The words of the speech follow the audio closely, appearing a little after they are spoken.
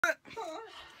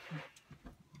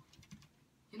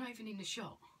You're not even in the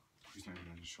shot. Who's not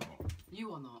even in the shot?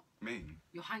 You are not. Me?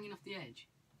 You're hanging off the edge.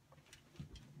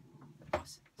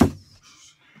 Do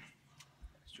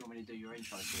you want me to do your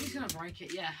intro? He's gonna break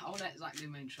it. Yeah, I'll let Zach do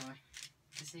my intro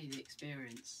to see the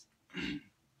experience.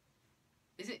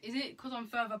 Is it because I'm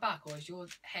further back, or is your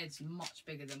head's much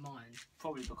bigger than mine?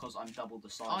 Probably because I'm double the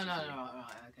size. Oh of no, you. right,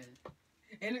 okay.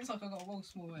 It looks like I've got a real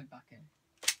small head back here.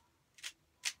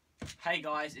 Hey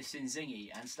guys, it's Inzinghy,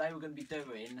 and today we're going to be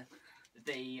doing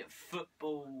the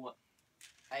football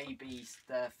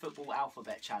the football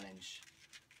alphabet challenge.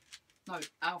 No,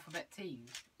 alphabet teams.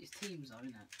 It's teams though, isn't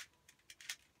it?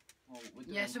 Well, we're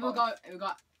doing Yeah, so both. we've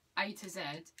got A to Z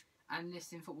and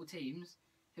listing football teams.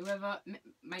 Whoever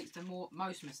makes the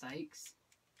most mistakes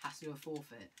has to do a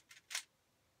forfeit.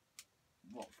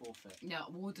 What forfeit? Yeah,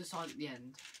 we'll decide at the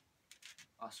end.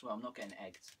 I swear, I'm not getting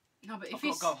egged. No, but I've if got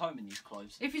it's to go home in these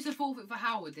clothes. if it's a forfeit for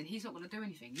Howard, then he's not going to do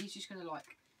anything. He's just going to like.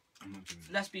 I'm not doing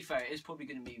it. Let's be fair, it is probably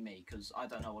going to be me because I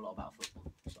don't know a lot about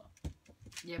football. So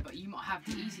Yeah, but you might have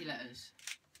the easy letters.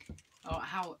 Oh,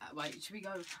 how? Wait, should we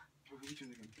go? What region are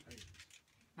they going to play?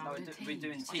 No, we're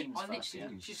doing teams I first,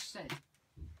 literally yeah? just said.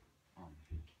 Oh.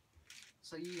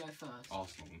 So you go first.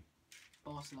 Arsenal.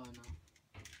 Barcelona.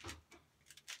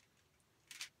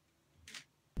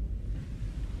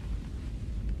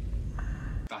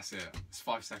 That's it. It's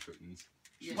 5 seconds.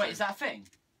 Yeah. wait, is that a thing?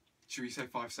 Should we say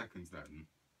 5 seconds then?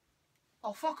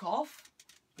 Oh, fuck off!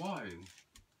 Why?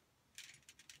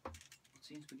 What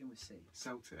teams begin with C?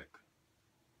 Celtic.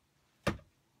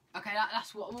 Okay,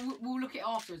 that's what we'll look at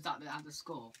afterwards. At the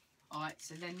score. All right.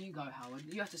 So then you go, Howard.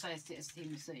 You have to say it's a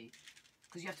team to see,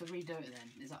 because you have to redo it.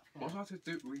 Then is that fair? Why do I have to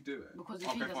redo it? Because if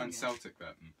I'll he go doesn't find get it- Celtic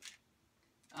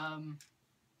then.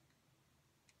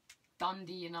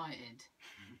 Dundee United.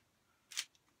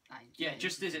 Yeah,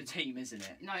 just as a team, isn't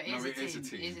it? No, it No, is it a is a team.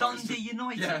 team. It is a Dun- team. Dundee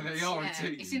United. Yeah, they are Yeah, a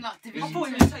team. it's in like I Division thought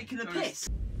you Two. were taking a No, piss.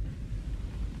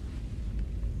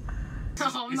 No,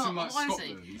 I'm It's not. in, like, Honestly,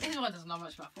 Scotland. this is why I doesn't know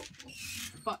much about football.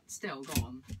 But still, go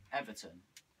on. Everton.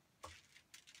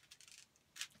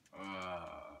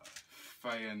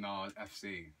 Feyenoord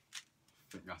FC.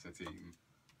 I think that's a team.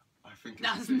 I think it's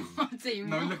That's a team. not a team.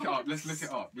 No, look it up. What? Let's look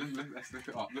it up. Let's look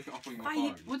it up. Look it up on your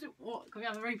Fey- phone. what? Can we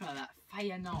have a replay of that?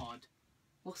 Feyenoord.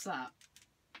 What's that?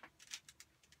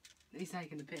 He's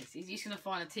taking the piss. He's going to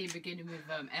find a team beginning with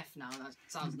F now. That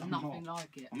sounds I'm nothing not.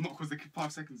 like it. I'm not, because the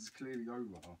 5 seconds is clearly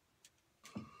over.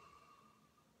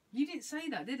 You didn't say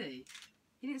that, did he?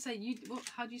 He didn't say you. What?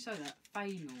 How do you say that?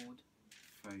 Feyenoord.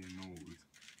 Feyenoord.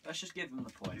 Let's just give them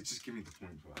the Yeah, point. just give me the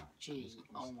point for that. G.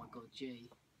 Oh my god, G.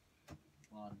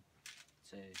 1,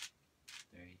 2,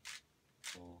 3,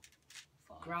 4,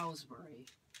 5. Growsbury.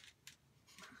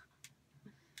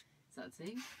 Is that a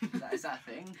team? Is that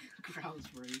a thing?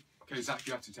 Growsbury. Okay, Zach,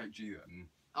 you have to take G then.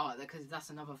 Oh, because that's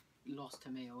another loss to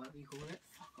me, or whatever you call it.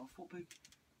 Fuck off, what big...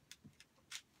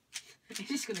 It's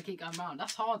just going to keep going round.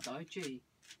 That's hard though, G.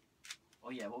 Oh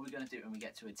yeah, what are we going to do when we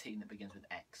get to a team that begins with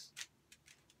X?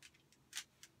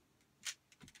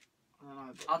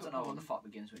 I don't know what the fuck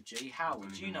begins with G.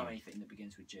 Howard, do you know anything that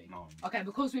begins with G? No. Okay,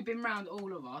 because we've been round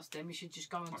all of us, then we should just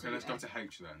go on to... Okay, let's go to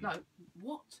H then. No,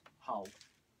 what? Hull.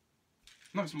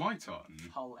 No, it's my turn.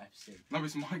 Hull FC. No,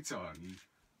 it's my turn.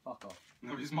 Fuck off.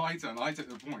 No, it's my turn. I took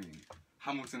the point.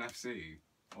 Hamilton FC.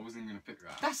 I wasn't going to pick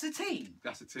that. That's a team!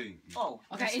 That's a team. Oh,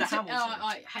 Okay, Mr. Inter,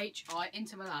 Hamilton. H-I,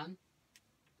 Inter Milan.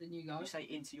 Then you go. You say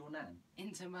into your nan.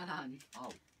 Inter Milan. Oh.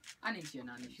 And into your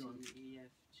nan if you want.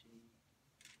 E-F-G-H-I-J.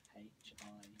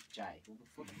 Well,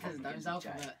 what the fuck Because begins those with J?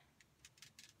 alphabet.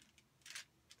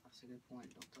 That's a good point,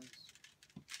 doctors.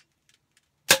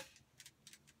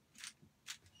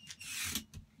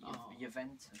 Oh.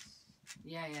 Juventus.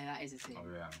 Yeah, that is a team. Oh,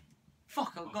 yeah.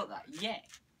 Fuck, I've got that. Yeah.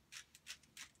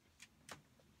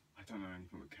 I don't know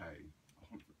anything with K. I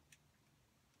can't put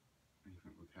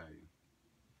anything with K.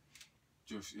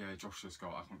 Josh just got.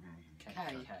 I can't think of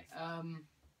anything. Okay.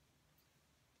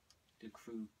 The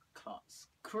Crew Clutz.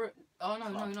 Crew. Oh no,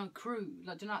 Club. no, Crew.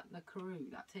 Like, do you know the Crew?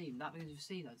 That team. That begins with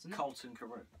C, though, doesn't it? Colton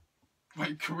Carew.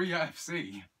 Wait, Korea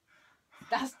FC.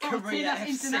 That's not Korea that's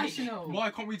FC. international. Why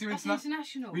can't we do That's international?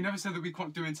 international. We never said that we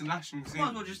can't do international teams. Might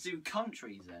as well just do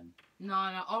countries then. No.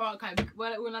 Alright, okay.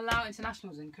 We'll allow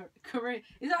internationals in Korea.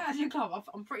 Is that actually a club?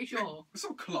 I'm pretty sure. It's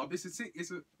not a club. It's a team.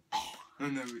 It's a. Oh, no,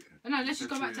 No, let's just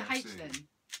it's go back to Korea H FC. then.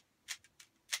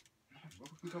 Why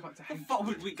would we go back to How H? far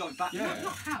would we go back? Yeah.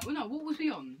 Not how. No, what was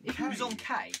we on? If it was on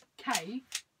K. K.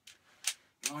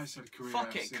 I said Korea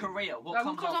Fuck FC. it, Korea. What Right,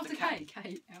 comes after K?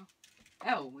 K? L.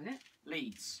 L, isn't it?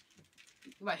 Leeds.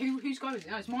 Wait, whose go is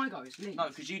it? No, it's my go. It's Leeds. No,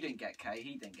 because you didn't get K,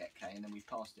 he didn't get K, and then we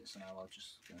passed it, so now I'm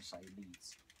just going to say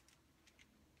Leeds.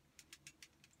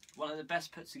 One of the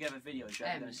best put together videos you're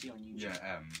ever M. going to see on YouTube.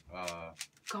 Yeah, M.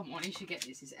 Come on, you should get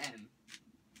this. It's M.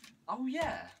 Oh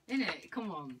yeah. Innit?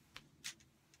 Come on.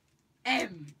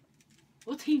 M.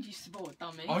 What team do you support,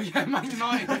 dummy? Oh yeah, Man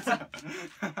United.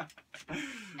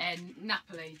 N.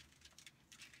 Napoli.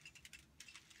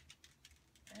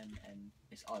 N.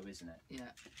 It's O, isn't it? Yeah.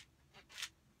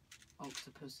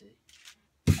 Octopussy.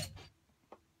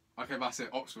 Okay, that's it.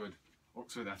 Oxford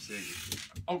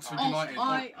FC. Oxford Oh, United. what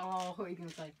are you going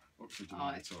to say? Oxford United.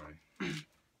 Alright. Sorry.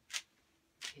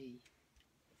 P.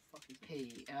 The fuck is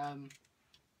P.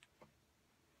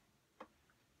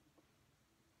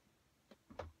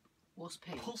 What's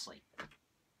P? Pussy.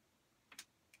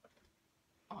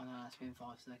 Oh no, that's been 5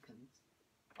 seconds.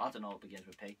 I don't know what begins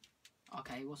with P.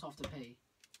 Okay, what's after P?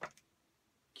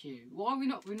 Q. Why are we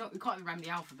not? We can't even remember the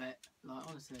alphabet. Like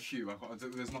honestly. Q.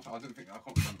 There's nothing. I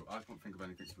can't remember. I can't think of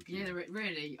anything for Q. Yeah,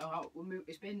 really. Oh,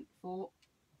 it's been 4,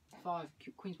 5.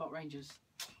 Queen's Park Rangers.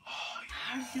 Oh,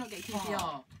 How did you not get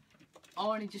QPR? I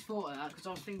only just thought of that because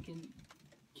I was thinking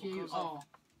Q R.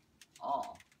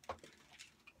 R.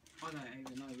 I don't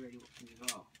even know really what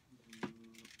things are.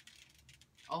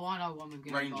 Oh, I know one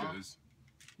with Rangers.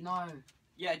 No.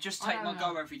 Yeah, just take my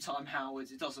go every time,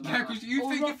 Howard. It doesn't Yeah, matter. because you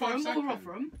think in 5 seconds. Or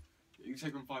Rotherham. You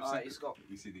take them 5 Alright, seconds. he's got-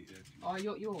 You see the. Oh,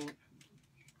 you're.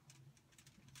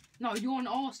 No, you're on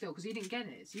R still because he didn't get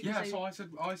it. So you can Yeah, say... so I said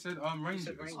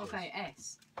Rangers. Rangers. Okay,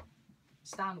 S.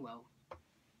 Stanwell.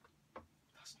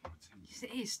 That's not a team. Yes,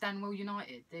 it is Stanwell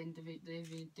United. They're in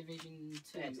Division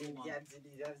 2 or 1.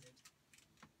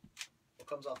 What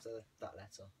comes after that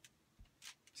letter?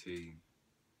 T.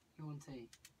 You're on T.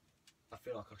 I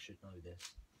feel like I should know this.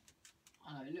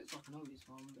 I know, it looks like an obvious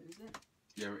one, but is it?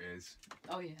 Yeah, it is.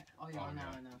 Oh yeah, I know,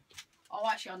 yeah. I know. Oh,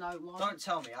 actually, I know one. Don't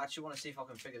tell me. I actually want to see if I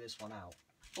can figure this one out.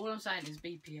 All I'm saying is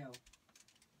BPL.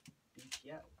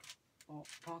 BPL. Or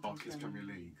Barclays Premier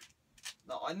League.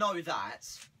 No, I know that.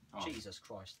 Oh. Jesus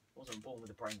Christ. Wasn't born with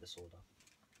a brain disorder.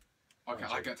 Okay,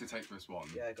 I get to take this one.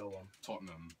 Yeah, go on.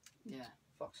 Tottenham. Yeah.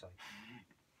 Fuck's sake.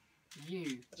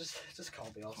 You. I just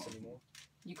can't be asked anymore.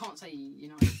 You can't say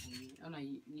United. Can you? Oh no,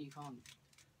 you can't.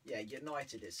 Yeah,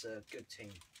 United, it's a good team.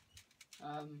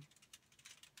 Um.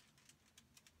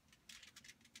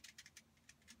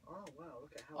 Oh wow,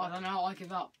 look at how. I don't know. I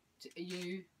give up.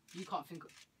 You. You can't think.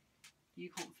 You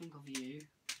can't think of you,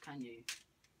 can you?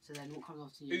 So then, what comes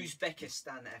after you?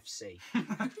 Uzbekistan FC.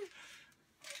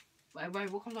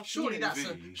 Wait. What comes after Surely you?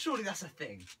 that's a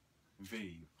thing.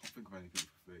 V. Can't think of anything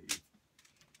for V.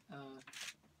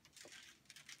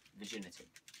 Virginity.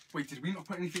 Wait, did we not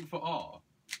put anything for R?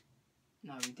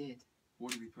 No, we did.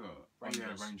 What did we put? Rangers.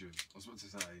 Oh yeah, Rangers. I was about to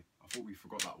say. I thought we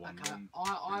forgot that one. Okay. One-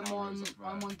 I'm now on. goes up there.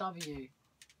 I'm on W.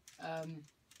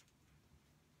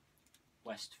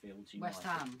 Westfield United. West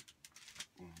Ham.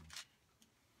 Mm.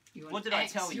 You What want did I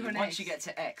X, tell you? want Once X. you get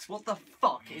to X, what the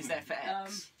fuck is there for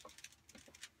X?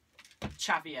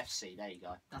 Chavi FC. There you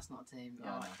go. That's not a team. Yeah,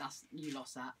 I Alright, know. that's you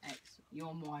lost that. X. You're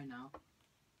on Y now.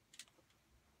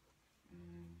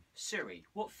 Mm. Siri.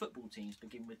 What football teams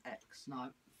begin with X? No,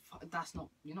 that's not.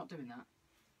 You're not doing that.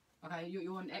 Okay,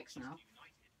 you're on X now.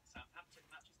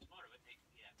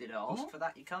 Did I ask What? for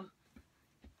that? You cunt.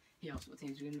 He asked what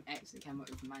teams were in X that came up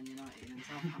with Man United and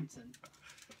Southampton.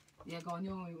 Yeah, go on.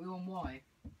 You're on Y.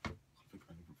 Can't think of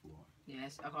anything for Y.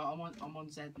 Yes. Okay, I'm on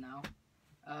Z now.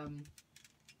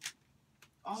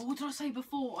 Oh, what did I say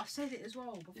before? I said it as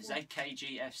well before.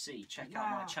 ZKG FC. Check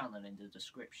out my Yeah. channel in the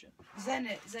description.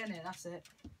 Zenit. That's it.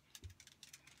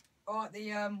 Alright,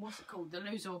 the what's it called? The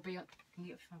loser will be. Can you get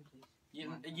your phone, please?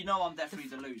 You know I'm definitely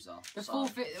the loser. The so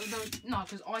forfeit. No,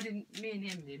 because I didn't. Me and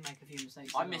him did make a few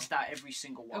mistakes. I as missed well. out every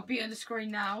single one. It'll be on the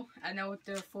screen now, and they'll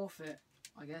do a forfeit.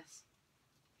 I guess.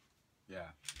 Yeah.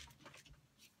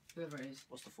 Whoever it is.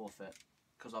 What's the forfeit?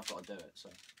 Because I've got to do it. So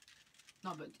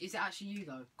No, but is it actually you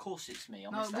though? of course it's me.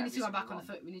 I No, missed we out need to every go back single on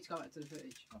the one. foot. We need to go back to the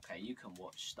footage. Okay, you can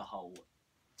watch the whole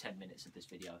 10 minutes of this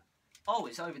video. Oh,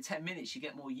 it's over 10 minutes. You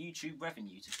get more YouTube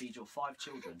revenue to feed your 5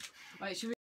 children. Wait, should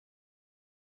we?